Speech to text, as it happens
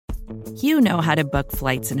You know how to book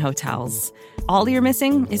flights and hotels. All you're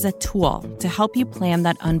missing is a tool to help you plan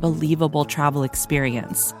that unbelievable travel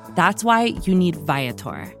experience. That's why you need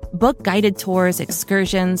Viator. Book guided tours,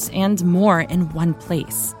 excursions, and more in one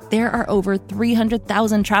place. There are over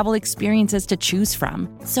 300,000 travel experiences to choose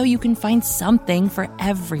from, so you can find something for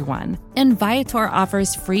everyone. And Viator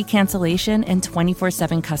offers free cancellation and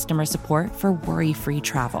 24/7 customer support for worry-free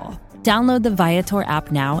travel. Download the Viator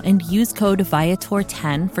app now and use code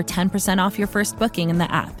Viator10 for 10% off your first booking in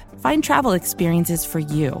the app. Find travel experiences for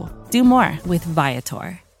you. Do more with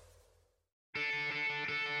Viator.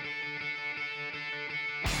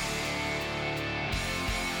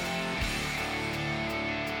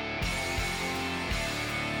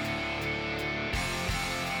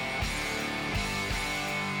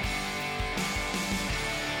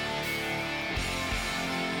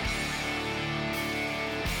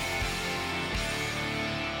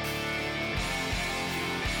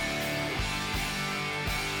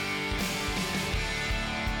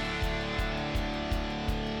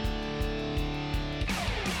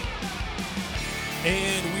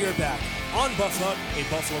 And we are back on Buff Up, a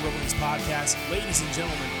Buffalo Rumblings podcast. Ladies and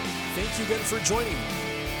gentlemen, thank you again for joining me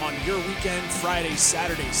on your weekend, Friday,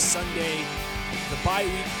 Saturday, Sunday. The bye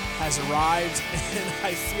week has arrived, and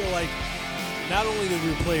I feel like not only do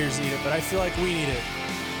the players need it, but I feel like we need it.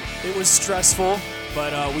 It was stressful,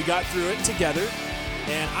 but we got through it together.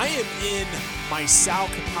 And I am in my Sal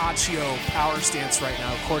Capaccio power stance right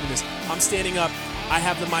now, according to this. I'm standing up. I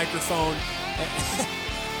have the microphone.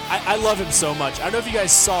 I love him so much. I don't know if you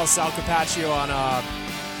guys saw Sal Capaccio on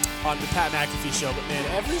the Pat McAfee show, but man,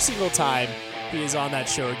 every single time he is on that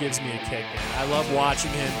show, it gives me a kick, man. I love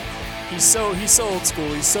watching him. He's so old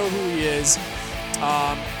school. He's so who he is.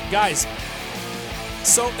 Guys,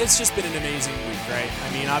 so it's just been an amazing week, right?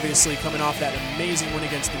 I mean, obviously coming off that amazing win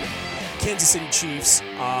against the Kansas City Chiefs,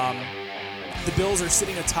 the Bills are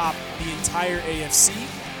sitting atop the entire AFC,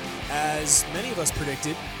 as many of us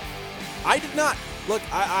predicted. I did not. Look,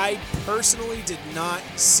 I personally did not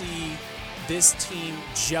see this team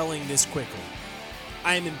gelling this quickly.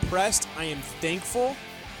 I am impressed. I am thankful.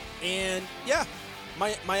 And, yeah,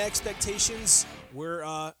 my expectations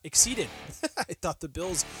were exceeded. I thought the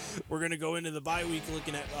Bills were going to go into the bye week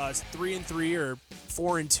looking at 3-3 or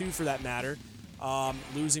 4-2 for that matter,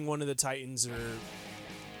 losing one to the Titans or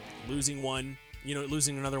losing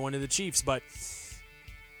another one to the Chiefs. But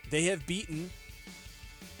they have beaten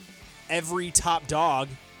every top dog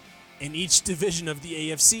in each division of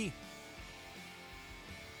the AFC.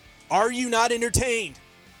 Are you not entertained?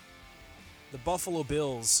 The Buffalo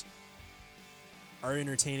Bills are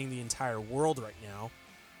entertaining the entire world right now,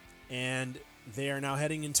 and they are now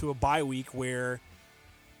heading into a bye week where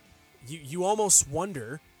you almost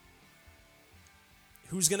wonder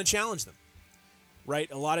who's going to challenge them,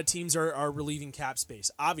 right? A lot of teams are relieving cap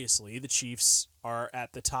space. Obviously, the Chiefs are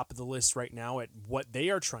at the top of the list right now at what they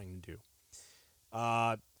are trying to do.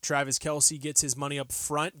 Travis Kelce gets his money up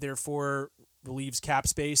front, therefore relieves cap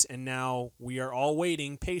space, and now we are all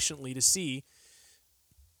waiting patiently to see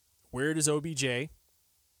where does OBJ,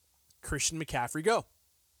 Christian McCaffrey go.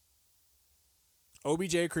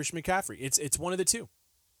 OBJ or Christian McCaffrey. It's one of the two.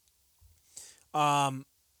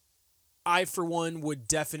 I, for one, would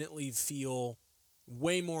definitely feel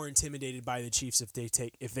way more intimidated by the Chiefs if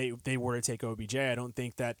they were to take OBJ. I don't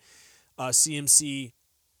think that CMC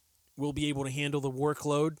will be able to handle the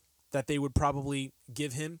workload that they would probably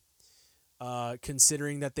give him,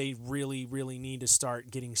 considering that they really, really need to start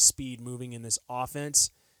getting speed moving in this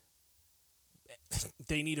offense.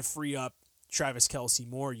 They need to free up Travis Kelce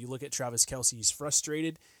more. You look at Travis Kelce, he's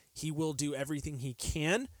frustrated. He will do everything he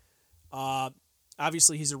can.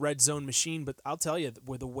 Obviously, he's a red zone machine, but I'll tell you,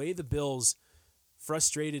 with the way the Bills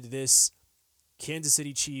frustrated this Kansas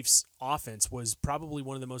City Chiefs offense was probably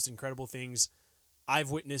one of the most incredible things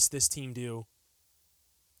I've witnessed this team do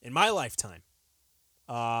in my lifetime.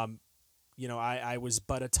 I was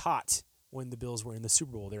but a tot when the Bills were in the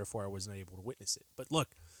Super Bowl, therefore I wasn't able to witness it. But look,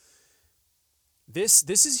 this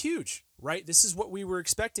is huge, right? This is what we were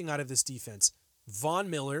expecting out of this defense. Von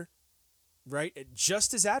Miller, right?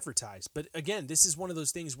 Just as advertised. But again, this is one of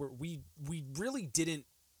those things where we really didn't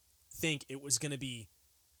think it was going to be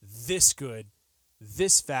this good,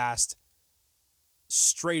 this fast,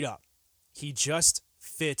 straight up. He just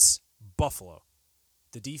fits Buffalo.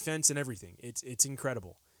 The defense and everything. It's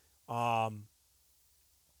incredible.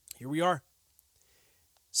 Here we are.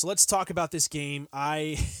 So let's talk about this game.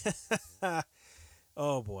 Oh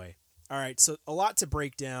boy. All right, so a lot to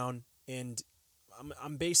break down, and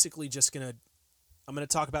I'm basically just gonna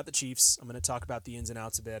talk about the Chiefs. I'm gonna talk about the ins and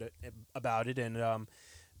outs about it, and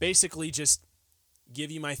basically just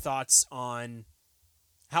give you my thoughts on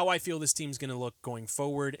how I feel this team's going to look going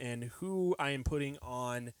forward and who I am putting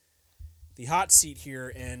on the hot seat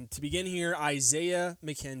here. And to begin here, Isaiah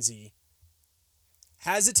McKenzie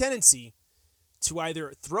has a tendency to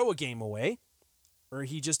either throw a game away or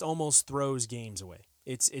he just almost throws games away.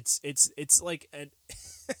 It's like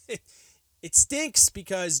it stinks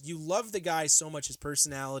because you love the guy so much, his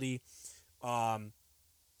personality, kind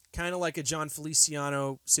of like a John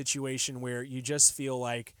Feliciano situation where you just feel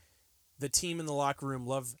like the team in the locker room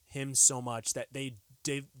love him so much that they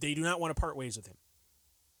do not want to part ways with him.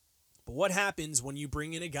 But what happens when you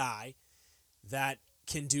bring in a guy that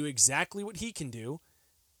can do exactly what he can do,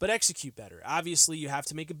 but execute better? Obviously, you have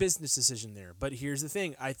to make a business decision there. But here's the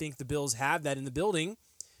thing. I think the Bills have that in the building.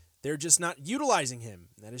 They're just not utilizing him.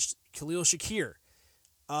 That is Khalil Shakir.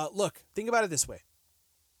 Look, think about it this way.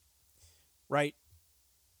 Right?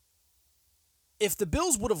 If the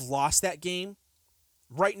Bills would have lost that game,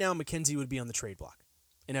 right now McKenzie would be on the trade block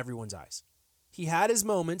in everyone's eyes. He had his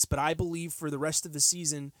moments, but I believe for the rest of the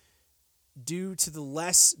season, due to the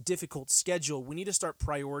less difficult schedule, we need to start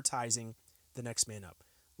prioritizing the next man up.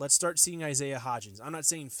 Let's start seeing Isaiah Hodgins. I'm not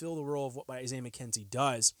saying fill the role of what Isaiah McKenzie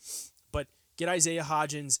does, but get Isaiah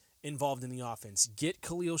Hodgins involved in the offense. Get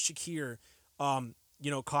Khalil Shakir,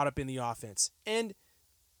 caught up in the offense. And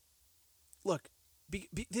look,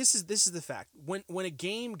 this is the fact. When a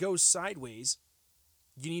game goes sideways,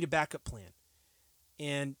 you need a backup plan,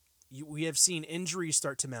 and we have seen injuries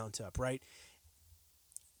start to mount up. Right?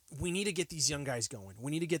 We need to get these young guys going.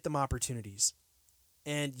 We need to get them opportunities.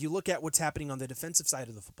 And you look at what's happening on the defensive side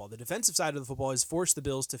of the football. The defensive side of the football has forced the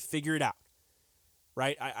Bills to figure it out.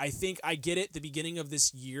 Right? I think I get it. The beginning of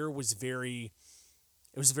this year was a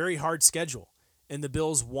very hard schedule. And the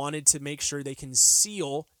Bills wanted to make sure they can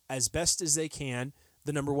seal as best as they can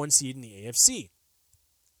the number one seed in the AFC.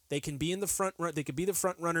 They can be in the front run. They could be the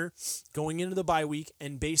front runner going into the bye week,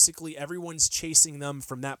 and basically everyone's chasing them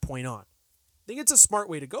from that point on. I think it's a smart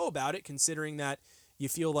way to go about it, considering that you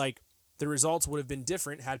feel like the results would have been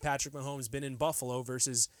different had Patrick Mahomes been in Buffalo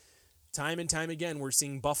versus time and time again we're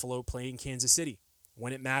seeing Buffalo play in Kansas City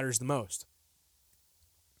when it matters the most.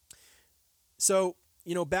 So,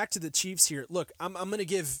 back to the Chiefs here. Look, I'm going to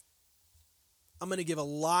give a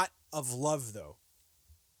lot of love though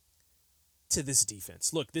to this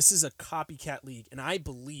defense. Look, this is a copycat league, and I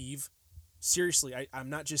believe, seriously, I'm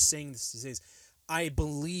not just saying this to say this, I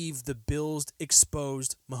believe the Bills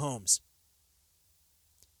exposed Mahomes.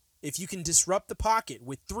 If you can disrupt the pocket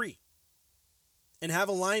with 3 and have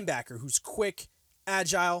a linebacker who's quick,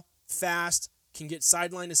 agile, fast, can get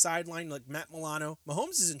sideline to sideline like Matt Milano,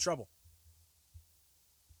 Mahomes is in trouble.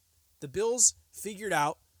 The Bills figured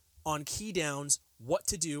out on key downs what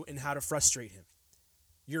to do and how to frustrate him.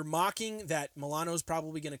 You're mocking that Milano's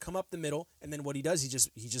probably going to come up the middle, and then what he does, he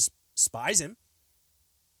just spies him.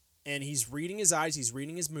 And he's reading his eyes, he's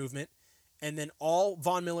reading his movement, and then all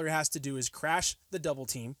Von Miller has to do is crash the double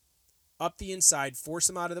team, up the inside, force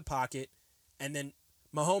him out of the pocket, and then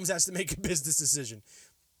Mahomes has to make a business decision.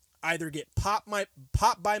 Either get popped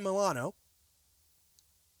by Milano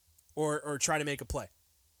or try to make a play.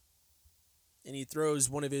 And he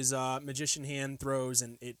throws one of his magician hand throws,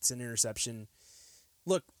 and it's an interception.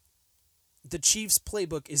 Look, the Chiefs'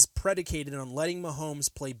 playbook is predicated on letting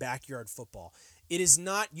Mahomes play backyard football. It is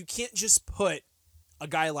not, you can't just put a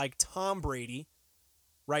guy like Tom Brady,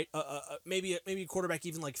 right? Maybe a quarterback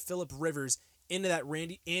even like Phillip Rivers into that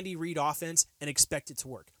Andy Reid offense and expect it to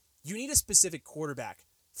work. You need a specific quarterback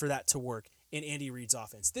for that to work in Andy Reid's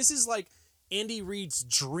offense. This is like Andy Reid's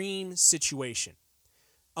dream situation.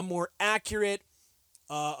 A more accurate,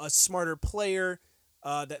 a smarter player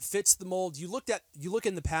that fits the mold. You look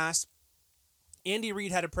in the past, Andy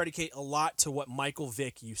Reid had to predicate a lot to what Michael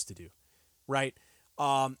Vick used to do, right?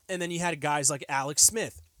 And then you had guys like Alex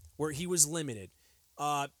Smith, where he was limited.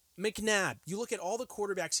 McNabb, you look at all the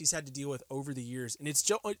quarterbacks he's had to deal with over the years, and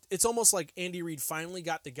it's almost like Andy Reid finally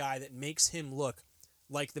got the guy that makes him look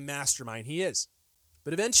like the mastermind he is.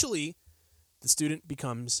 But eventually, the student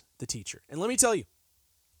becomes the teacher. And let me tell you,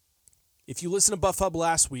 if you listen to Buff Hub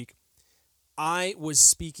last week, I was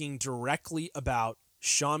speaking directly about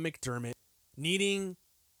Sean McDermott needing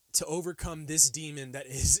to overcome this demon that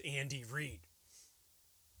is Andy Reid.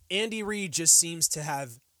 Andy Reid just seems to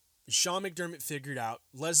have Sean McDermott figured out,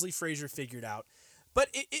 Leslie Frazier figured out, but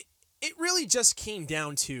it really just came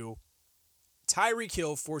down to Tyreek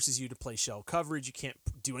Hill forces you to play shell coverage. You can't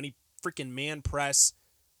do any freaking man press.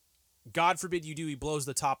 God forbid you do, he blows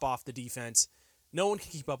the top off the defense. No one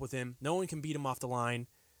can keep up with him. No one can beat him off the line.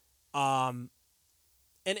 And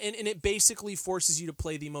it basically forces you to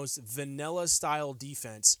play the most vanilla style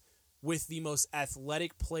defense with the most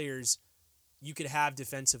athletic players you could have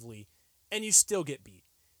defensively, and you still get beat.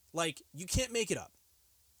 Like, you can't make it up.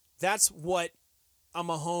 That's what a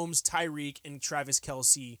Mahomes, Tyreek, and Travis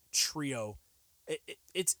Kelce trio,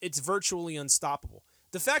 it's virtually unstoppable.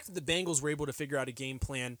 The fact that the Bengals were able to figure out a game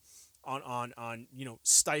plan on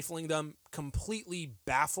stifling them completely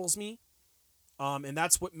baffles me. And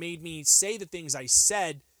that's what made me say the things I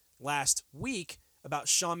said last week about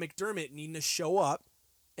Sean McDermott needing to show up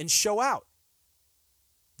and show out.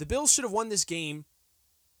 The Bills should have won this game,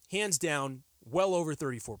 hands down, well over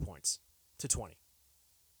 34 points to 20.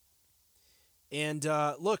 And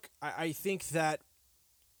look, I think that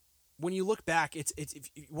when you look back, it's if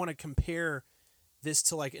you want to compare this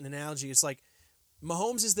to like an analogy, it's like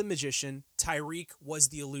Mahomes is the magician, Tyreek was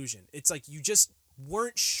the illusion. It's like you just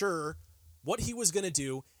weren't sure what he was going to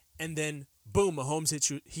do, and then boom, Mahomes hits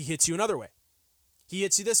you. He hits you another way. He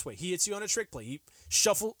hits you this way. He hits you on a trick play. He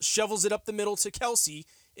shovels it up the middle to Kelce,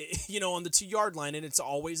 on the 2-yard line, and it's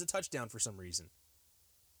always a touchdown for some reason.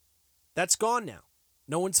 That's gone now.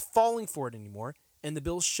 No one's falling for it anymore, and the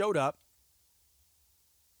Bills showed up.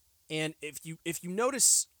 And if you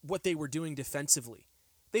notice what they were doing defensively,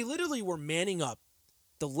 they literally were manning up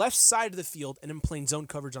the left side of the field and then playing zone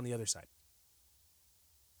coverage on the other side.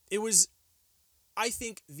 It was, I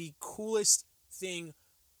think, the coolest thing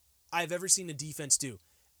I've ever seen a defense do.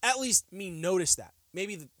 At least me notice that.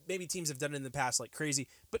 Maybe teams have done it in the past like crazy,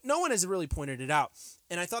 but no one has really pointed it out.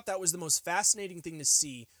 And I thought that was the most fascinating thing to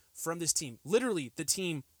see from this team. Literally, the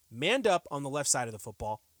team manned up on the left side of the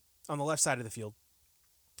football, on the left side of the field,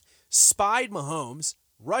 spied Mahomes,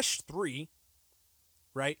 rushed 3,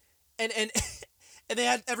 right? And they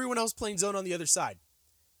had everyone else playing zone on the other side.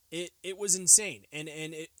 It was insane. And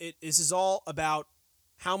this is all about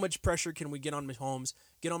how much pressure can we get on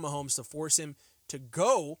Mahomes to force him to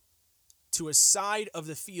go to a side of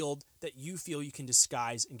the field that you feel you can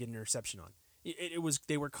disguise and get an interception on.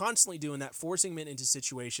 They were constantly doing that, forcing men into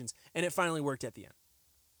situations, and it finally worked at the end.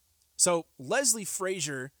 So Leslie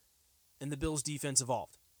Frazier and the Bills defense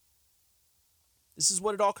evolved. This is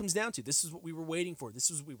what it all comes down to. This is what we were waiting for. This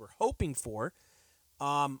is what we were hoping for.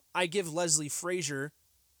 I give Leslie Frazier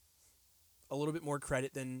a little bit more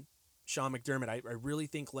credit than Sean McDermott. I really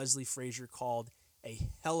think Leslie Frazier called a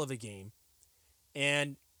hell of a game.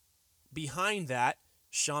 And behind that,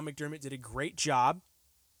 Sean McDermott did a great job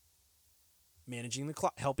managing the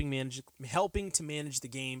clock, helping to manage the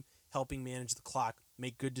game, helping manage the clock,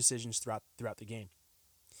 make good decisions throughout the game.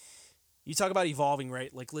 You talk about evolving,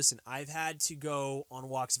 right? Like, listen, I've had to go on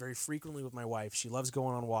walks very frequently with my wife. She loves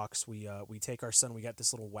going on walks. We take our son. We got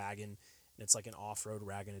this little wagon, and it's like an off-road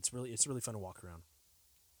wagon. It's really fun to walk around.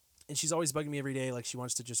 And she's always bugging me every day, like she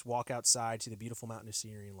wants to just walk outside to the beautiful mountain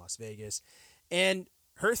scenery in Las Vegas. And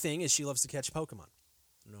her thing is she loves to catch Pokemon.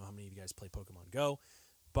 I don't know how many of you guys play Pokemon Go,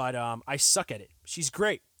 but I suck at it. She's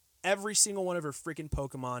great. Every single one of her freaking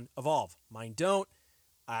Pokemon evolve. Mine don't.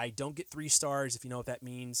 I don't get 3 stars, if you know what that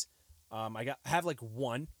means. I have like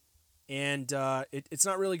 1, and it's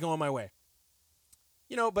not really going my way.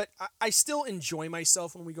 But I still enjoy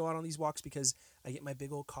myself when we go out on these walks because I get my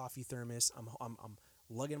big old coffee thermos. I'm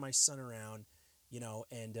lugging my son around,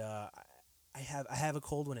 and I have a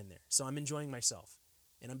cold one in there, so I'm enjoying myself,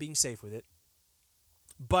 and I'm being safe with it.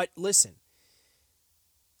 But listen,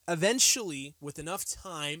 eventually, with enough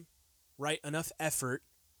time, right, enough effort,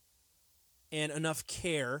 and enough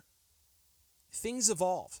care, things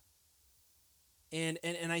evolve. And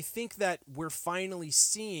I think that we're finally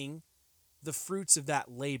seeing the fruits of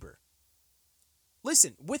that labor.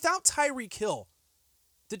 Listen, without Tyreek Hill,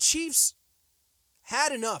 the Chiefs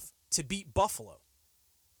had enough to beat Buffalo.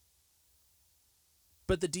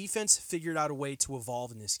 But the defense figured out a way to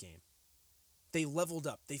evolve in this game. They leveled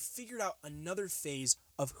up. They figured out another phase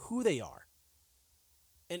of who they are.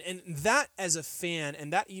 And that as a fan,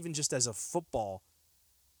 and that even just as a football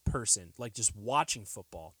person, like just watching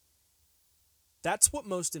football, that's what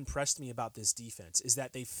most impressed me about this defense, is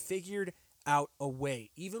that they figured out a way.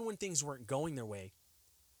 Even when things weren't going their way,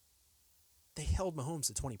 they held Mahomes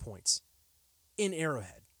to 20 points in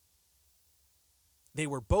Arrowhead. They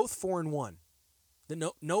were both 4-1.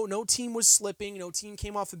 No team was slipping. No team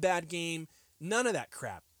came off a bad game. None of that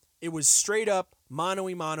crap. It was straight up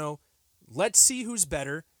mano-a-mano. Let's see who's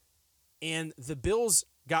better. And the Bills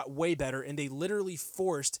got way better, and they literally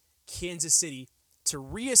forced Kansas City to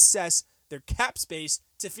reassess their cap space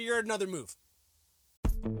to figure out another move.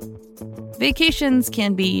 Vacations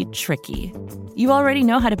can be tricky. You already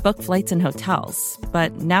know how to book flights and hotels,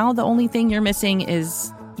 but now the only thing you're missing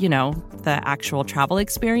is, the actual travel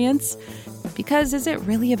experience. Because is it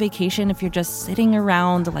really a vacation if you're just sitting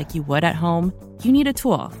around like you would at home? You need a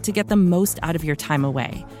tool to get the most out of your time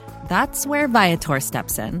away. That's where Viator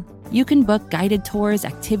steps in. You can book guided tours,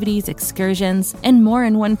 activities, excursions, and more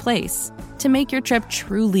in one place to make your trip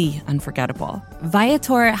truly unforgettable.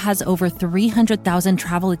 Viator has over 300,000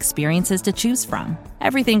 travel experiences to choose from.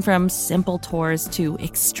 Everything from simple tours to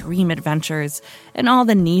extreme adventures and all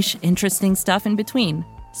the niche, interesting stuff in between.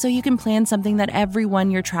 So you can plan something that everyone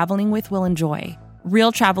you're traveling with will enjoy.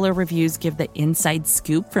 Real traveler reviews give the inside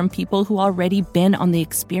scoop from people who already been on the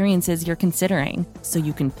experiences you're considering, so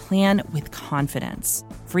you can plan with confidence.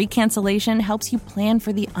 Free cancellation helps you plan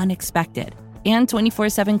for the unexpected. And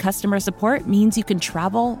 24/7 customer support means you can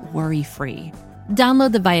travel worry-free.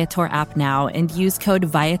 Download the Viator app now and use code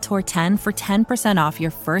Viator10 for 10% off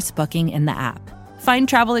your first booking in the app. Find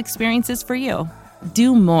travel experiences for you.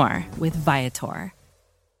 Do more with Viator.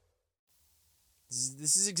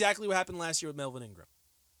 This is exactly what happened last year with Melvin Ingram.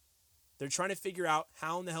 They're trying to figure out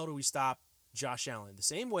how in the hell do we stop Josh Allen? The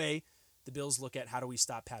same way the Bills look at how do we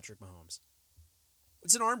stop Patrick Mahomes.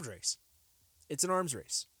 It's an arms race. It's an arms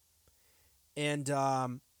race. And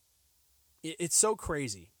it's so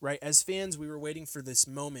crazy, right? As fans, we were waiting for this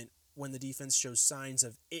moment when the defense shows signs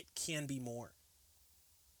of it can be more.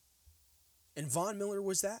 And Von Miller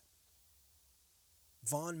was that.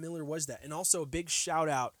 Von Miller was that. And also a big shout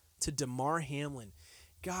out to Damar Hamlin.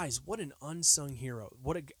 Guys, what an unsung hero.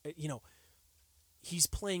 He's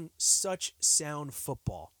playing such sound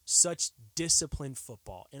football, such disciplined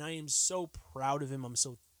football. And I am so proud of him. I'm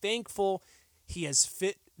so thankful he has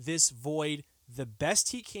fit this void the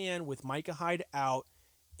best he can with Micah Hyde out.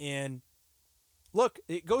 And look,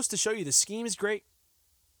 it goes to show you the scheme is great.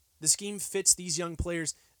 The scheme fits these young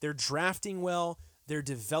players. They're drafting well. They're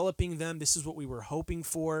developing them. This is what we were hoping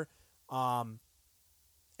for.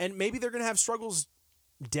 And maybe they're going to have struggles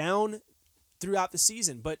down throughout the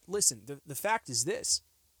season. But listen, the fact is this.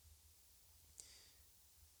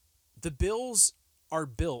 The Bills are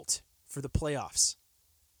built for the playoffs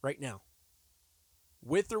right now.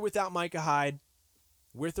 With or without Micah Hyde,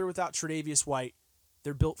 with or without Tre'Davious White,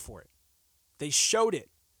 they're built for it. They showed it.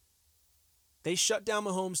 They shut down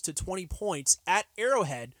Mahomes to 20 points at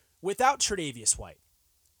Arrowhead without Tre'Davious White.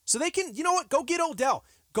 So they can, you know what, go get Odell.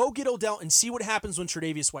 Go get Odell and see what happens when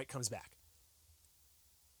Tre'Davious White comes back.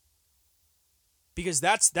 Because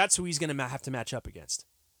that's who he's going to have to match up against.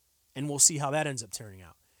 And we'll see how that ends up turning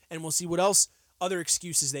out. And we'll see what else, other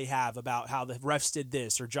excuses they have about how the refs did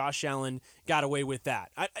this or Josh Allen got away with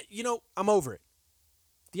that. I'm over it.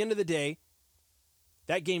 At the end of the day,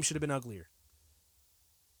 that game should have been uglier.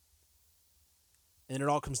 And it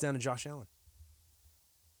all comes down to Josh Allen.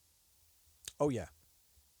 Oh, yeah.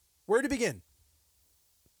 Where to begin?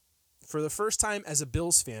 For the first time as a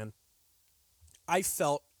Bills fan, I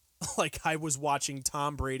felt like I was watching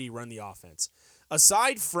Tom Brady run the offense.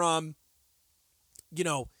 Aside from,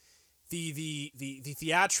 the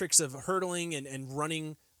theatrics of hurdling and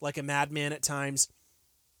running like a madman at times,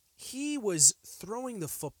 he was throwing the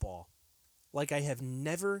football like I have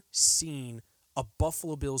never seen a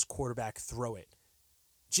Buffalo Bills quarterback throw it.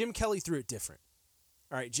 Jim Kelly threw it different.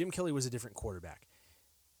 All right, Jim Kelly was a different quarterback.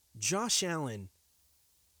 Josh Allen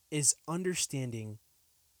is understanding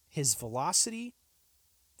his velocity,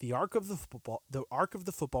 the arc of the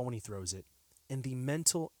football when he throws it, and the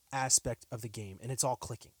mental aspect of the game, and it's all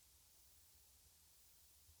clicking.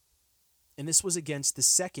 And this was against the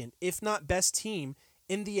second, if not best team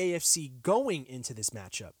in the AFC going into this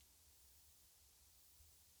matchup.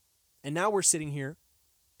 And now we're sitting here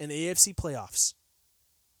in the AFC playoffs,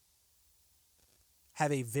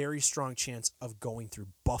 have a very strong chance of going through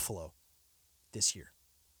Buffalo this year.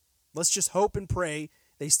 Let's just hope and pray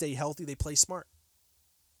they stay healthy, they play smart.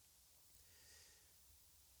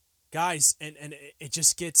 Guys, and it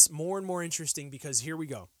just gets more and more interesting because here we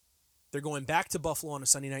go. They're going back to Buffalo on a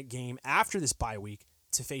Sunday night game after this bye week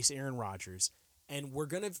to face Aaron Rodgers, and we're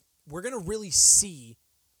gonna really see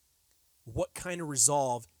what kind of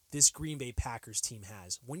resolve this Green Bay Packers team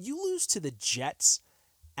has. When you lose to the Jets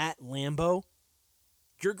at Lambeau,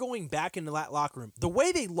 you're going back into that locker room. The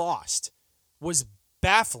way they lost was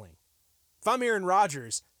baffling. If I'm Aaron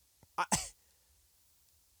Rodgers,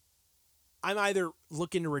 I'm either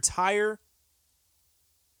looking to retire,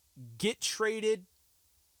 get traded,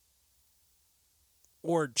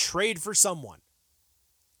 or trade for someone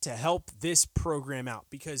to help this program out,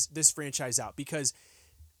 because this franchise out, because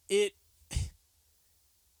I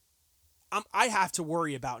have to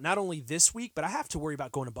worry about not only this week, but I have to worry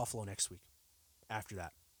about going to Buffalo next week after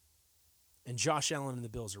that. And Josh Allen and the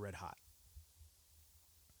Bills are red hot.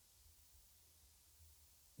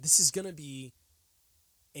 This is going to be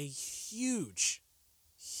a huge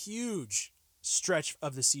stretch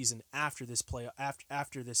of the season after this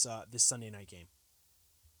this Sunday night game.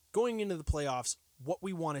 Going into the playoffs, what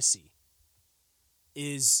we want to see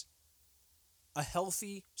is a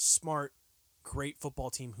healthy, smart, great football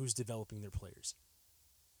team who's developing their players.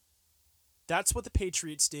 That's what the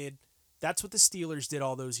Patriots did. That's what the Steelers did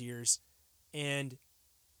all those years. And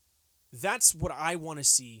that's what I want to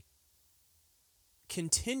see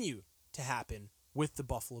continue to happen with the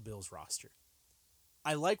Buffalo Bills roster.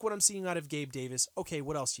 I like what I'm seeing out of Gabe Davis. Okay,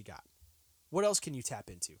 what else you got? What else can you tap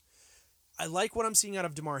into? I like what I'm seeing out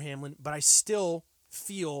of Damar Hamlin, but I still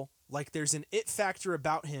feel like there's an it factor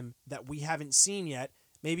about him that we haven't seen yet.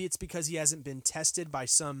 Maybe it's because he hasn't been tested by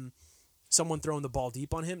someone throwing the ball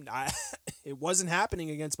deep on him. It wasn't happening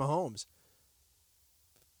against Mahomes.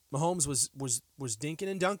 Mahomes was dinking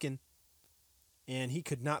and dunking, and he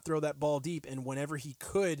could not throw that ball deep. And whenever he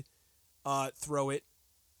could throw it,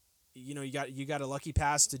 you got a lucky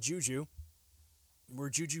pass to Juju, where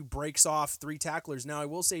Juju breaks off 3 tacklers. Now, I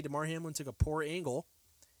will say Damar Hamlin took a poor angle.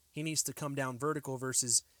 He needs to come down vertical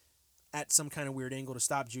versus at some kind of weird angle to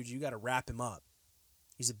stop Juju. You got to wrap him up.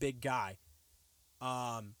 He's a big guy.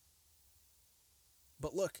 But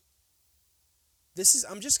look,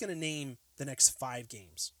 I'm just going to name the next 5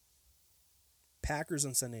 games. Packers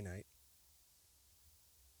on Sunday night.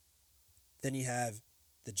 Then you have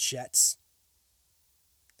the Jets.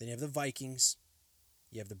 Then you have the Vikings.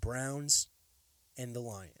 You have the Browns and the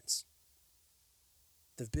Lions.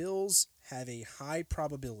 The Bills have a high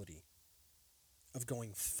probability of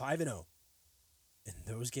going 5-0 in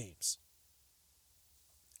those games.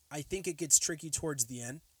 I think it gets tricky towards the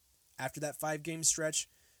end after that 5-game stretch,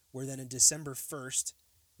 where then in December 1st,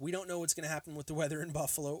 we don't know what's going to happen with the weather in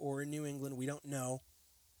Buffalo or in New England. We don't know.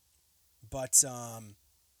 But,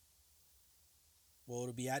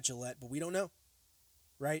 it'll be at Gillette, but we don't know,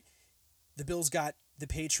 right? The Bills got the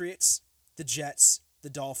Patriots, the Jets, the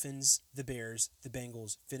Dolphins, the Bears, the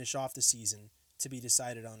Bengals finish off the season to be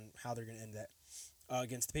decided on how they're going to end that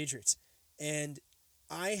against the Patriots. And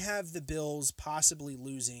I have the Bills possibly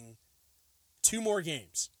losing 2 more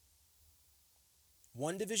games.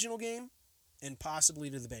 1 divisional game and possibly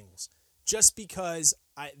to the Bengals. Just because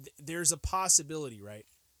there's a possibility, right,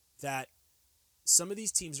 that some of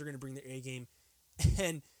these teams are going to bring their A game,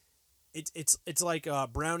 and it's like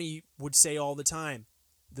Brownie would say all the time.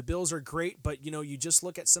 The Bills are great, but you just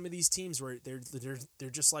look at some of these teams where they're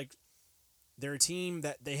just like, they're a team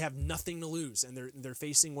that they have nothing to lose, and they're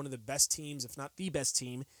facing one of the best teams, if not the best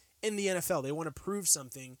team in the NFL. They want to prove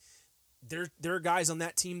something. There are guys on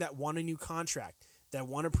that team that want a new contract, that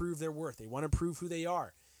want to prove their worth. They want to prove who they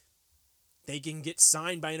are. They can get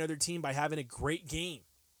signed by another team by having a great game.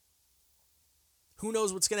 Who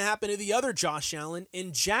knows what's going to happen to the other Josh Allen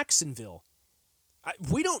in Jacksonville?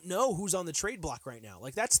 We don't know who's on the trade block right now.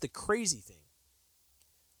 Like, that's the crazy thing.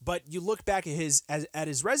 But you look back at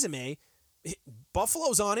his resume,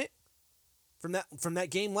 Buffalo's on it from that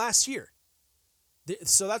game last year.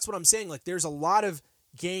 So that's what I'm saying. Like, there's a lot of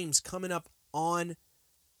games coming up on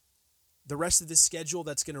the rest of the schedule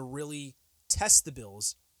that's going to really test the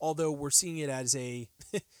Bills, although we're seeing it as a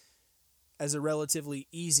as a relatively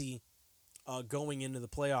easy going into the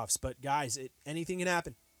playoffs. But guys, anything can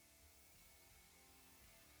happen.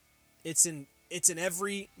 It's in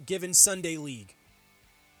every given Sunday league.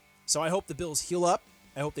 So I hope the Bills heal up.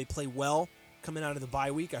 I hope they play well coming out of the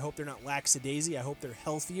bye week. I hope they're not lackadaisy. I hope they're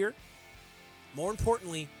healthier. More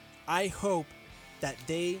importantly, I hope that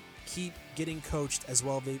they keep getting coached as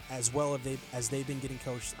well as they've been getting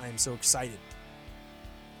coached. I am so excited.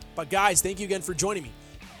 But guys, thank you again for joining me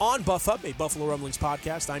on Buff Up, a Buffalo Rumblings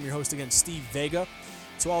podcast. I'm your host again, Steve Vega.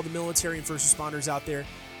 To all the military and first responders out there,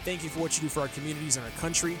 thank you for what you do for our communities and our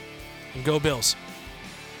country. And go Bills.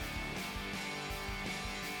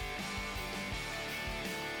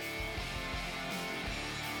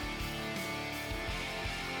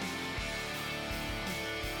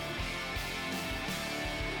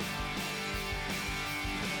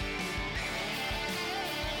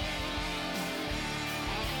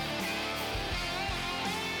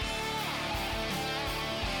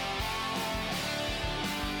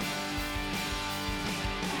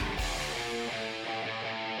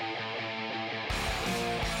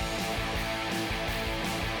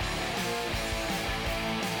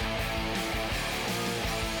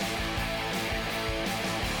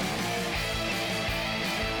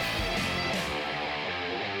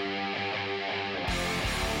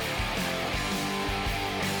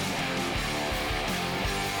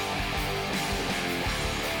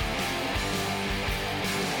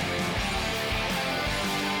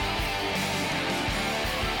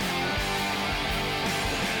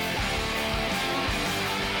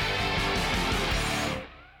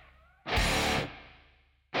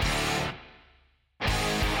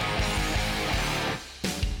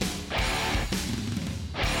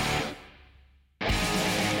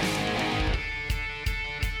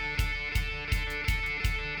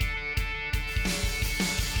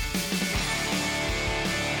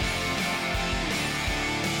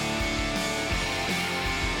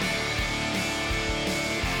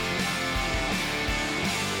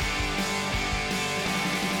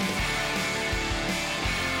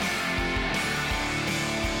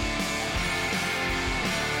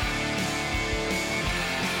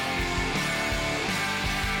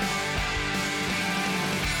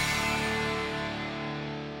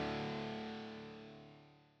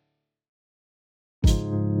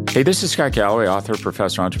 Hey, this is Scott Galloway, author,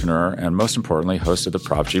 professor, entrepreneur, and most importantly, host of the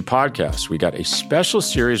Prop G podcast. We got a special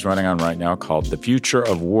series running on right now called The Future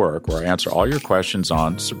of Work, where I answer all your questions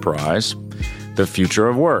on, surprise, the future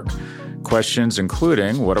of work. Questions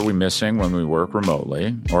including, what are we missing when we work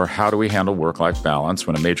remotely? Or how do we handle work-life balance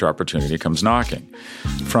when a major opportunity comes knocking?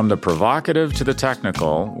 From the provocative to the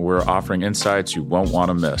technical, we're offering insights you won't want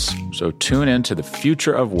to miss. So tune in to The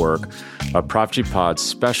Future of Work, a Prop G Pod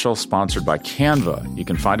special sponsored by Canva. You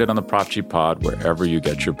can find it on the Prop G Pod wherever you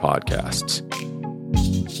get your podcasts.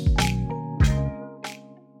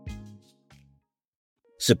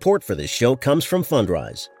 Support for this show comes from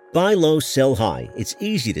Fundrise. Buy low, sell high. It's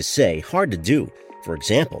easy to say, hard to do. For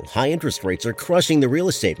example, high interest rates are crushing the real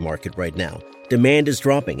estate market right now. Demand is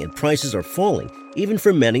dropping and prices are falling, even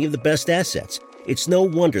for many of the best assets. It's no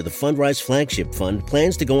wonder the Fundrise Flagship Fund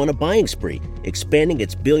plans to go on a buying spree, expanding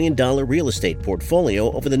its billion-dollar real estate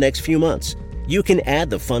portfolio over the next few months. You can add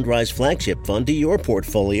the Fundrise Flagship Fund to your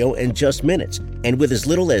portfolio in just minutes, and with as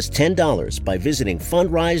little as $10 by visiting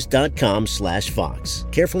fundrise.com/Fox.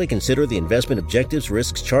 Carefully consider the investment objectives,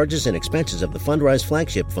 risks, charges, and expenses of the Fundrise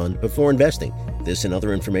Flagship Fund before investing. This and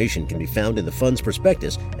other information can be found in the fund's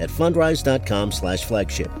prospectus at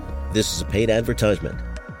fundrise.com/flagship. This is a paid advertisement.